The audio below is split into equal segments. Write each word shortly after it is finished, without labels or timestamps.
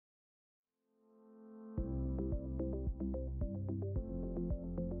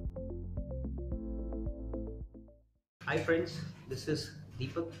Hi friends, this is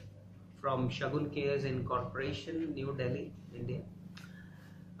Deepak from Shagun Cares Incorporation, New Delhi, India.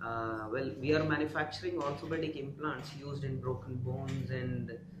 We are manufacturing orthopedic implants used in broken bones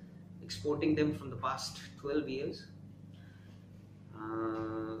and exporting them from the past 12 years.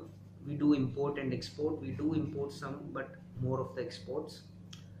 We do import and export. We do import some, but more of the exports.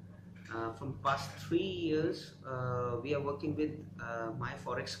 From past 3 years, we are working with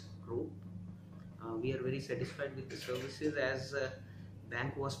Myforexeye group. We are very satisfied with the services, as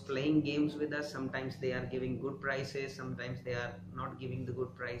bank was playing games with us. Sometimes they are giving good prices, sometimes they are not giving the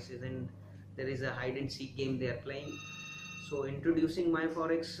good prices, and there is a hide and seek game they are playing. So introducing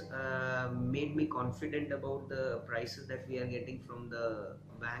Myforexeye made me confident about the prices that we are getting from the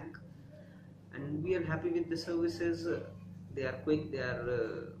bank, and we are happy with the services. They are quick, they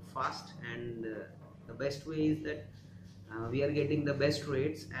are fast, and the best way is that we are getting the best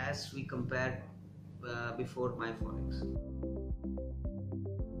rates as we compare before Myforexeye.